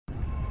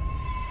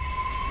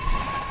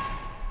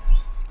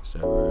So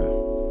real.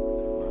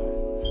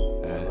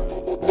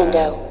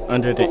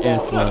 Under the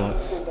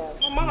influence.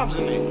 My mom's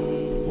in there.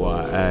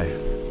 Why, hey.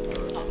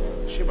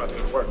 She about to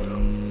go to work,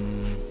 though.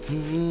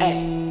 Hey,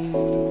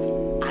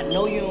 I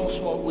know you don't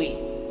smoke weed.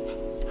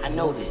 I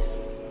know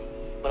this.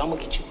 But I'm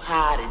gonna get you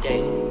high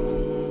today.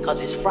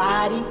 Cause it's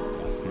Friday,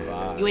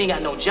 you ain't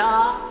got no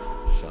job,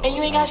 and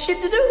you ain't got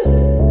shit to do.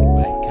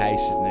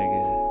 Vacation,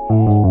 nigga.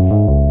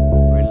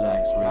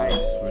 Relax.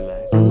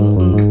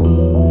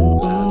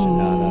 Lounging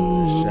out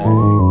under the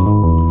shade.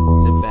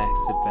 Sit back.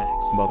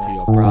 Smoking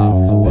your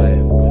problems away.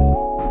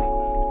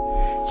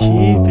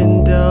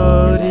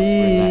 ChiefNDoughty.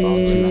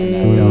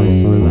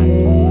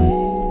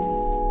 Relax.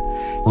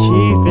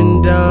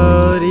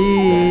 ChiefNDoughty.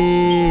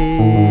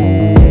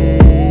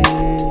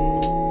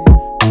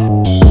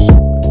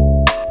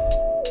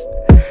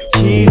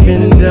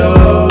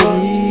 ChiefNDoughty.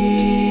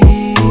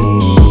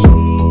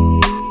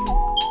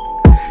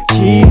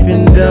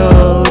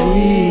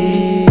 ChiefNDoughty.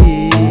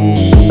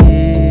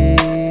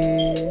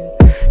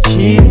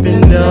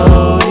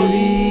 ChiefNDoughty.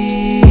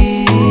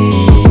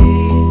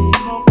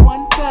 Smoke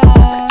one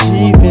time.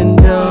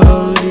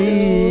 ChiefNDoughty.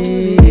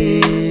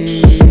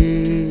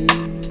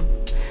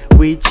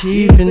 We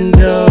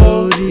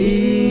ChiefNDoughty.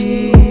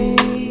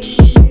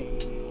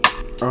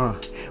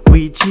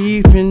 We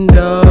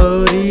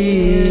ChiefNDoughty.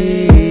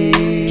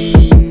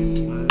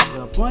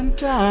 One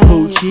time.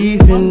 Who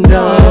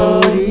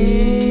ChiefNDoughty?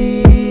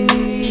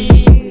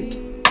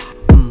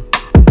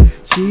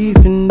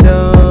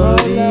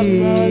 ChiefNDoughty.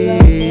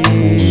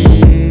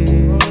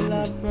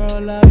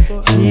 Roll up.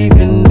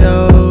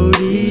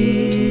 ChiefNDoughty.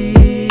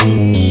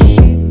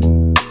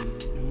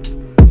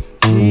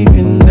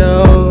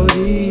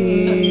 ChiefNDoughty.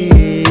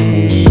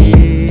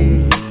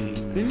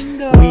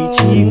 We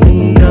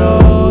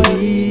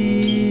ChiefNDoughty.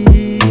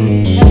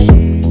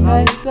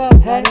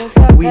 Hands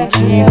up. We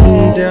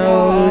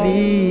ChiefNDoughty.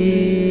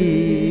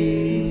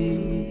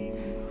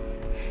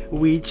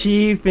 We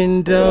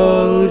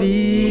ChiefNDoughty.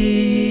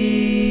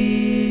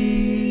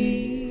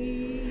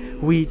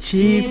 We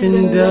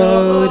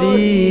ChiefNDoughty.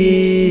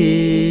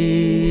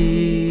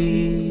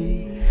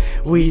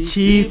 We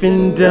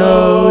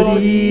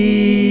ChiefNDoughty.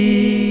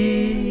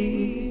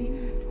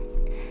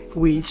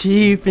 We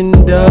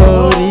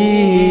ChiefNDoughty.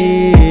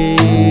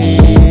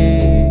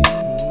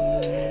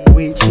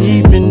 We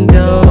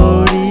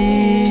ChiefNDoughty.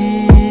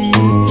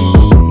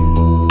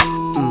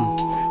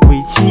 We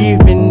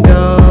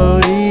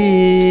ChiefNDoughty.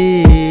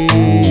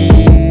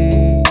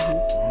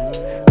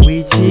 We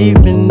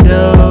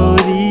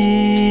ChiefNDoughty.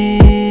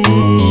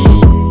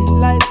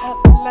 Light up.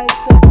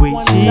 We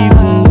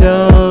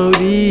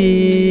ChiefNDoughty.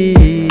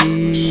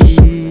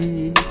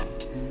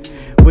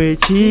 We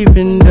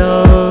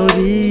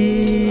ChiefNDoughty.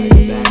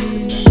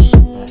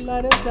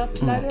 Light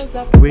us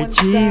up. We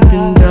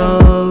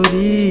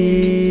ChiefNDoughty.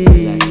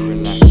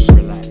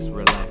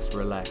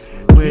 Relax.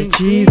 We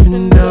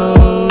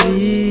ChiefNDoughty.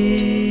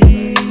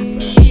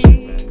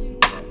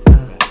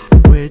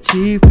 We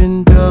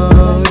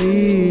ChiefNDoughty.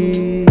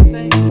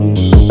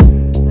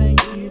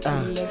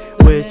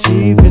 We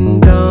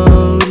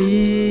ChiefNDoughty.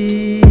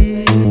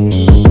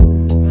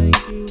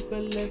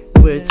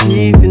 We ChiefNDoughty. We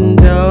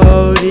ChiefNDoughty.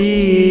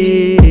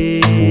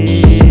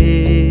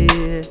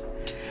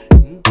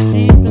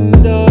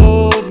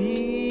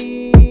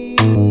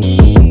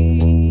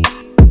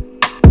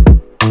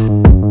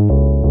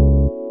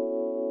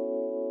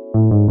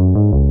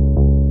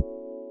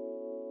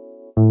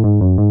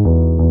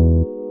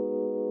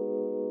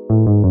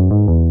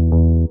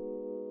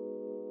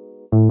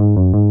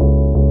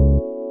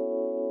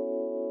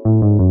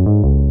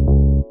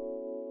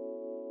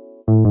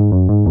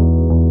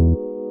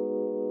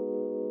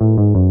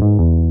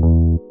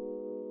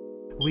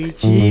 We ChiefNDoughty. We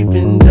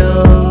ChiefNDoughty.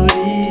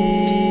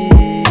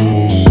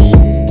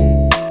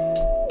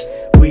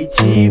 We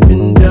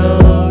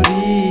ChiefNDoughty.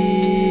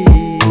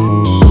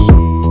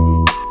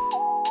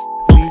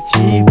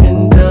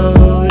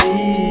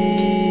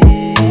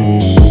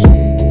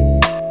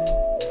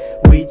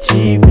 We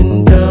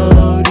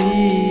ChiefNDoughty.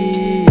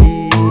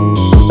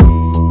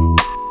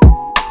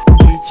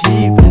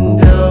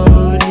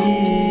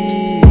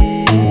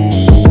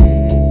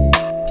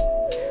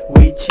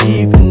 We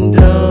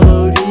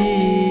ChiefNDoughty.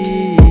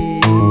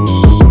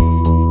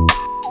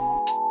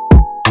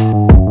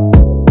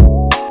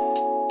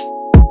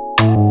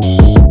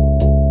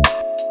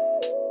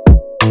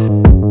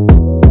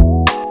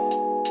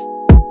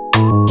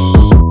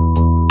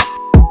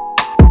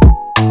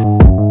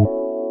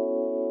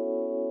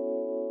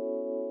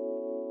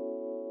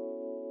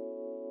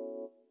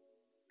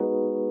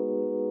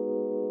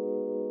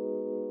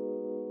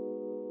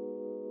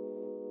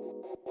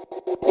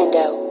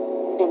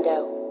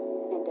 Indo.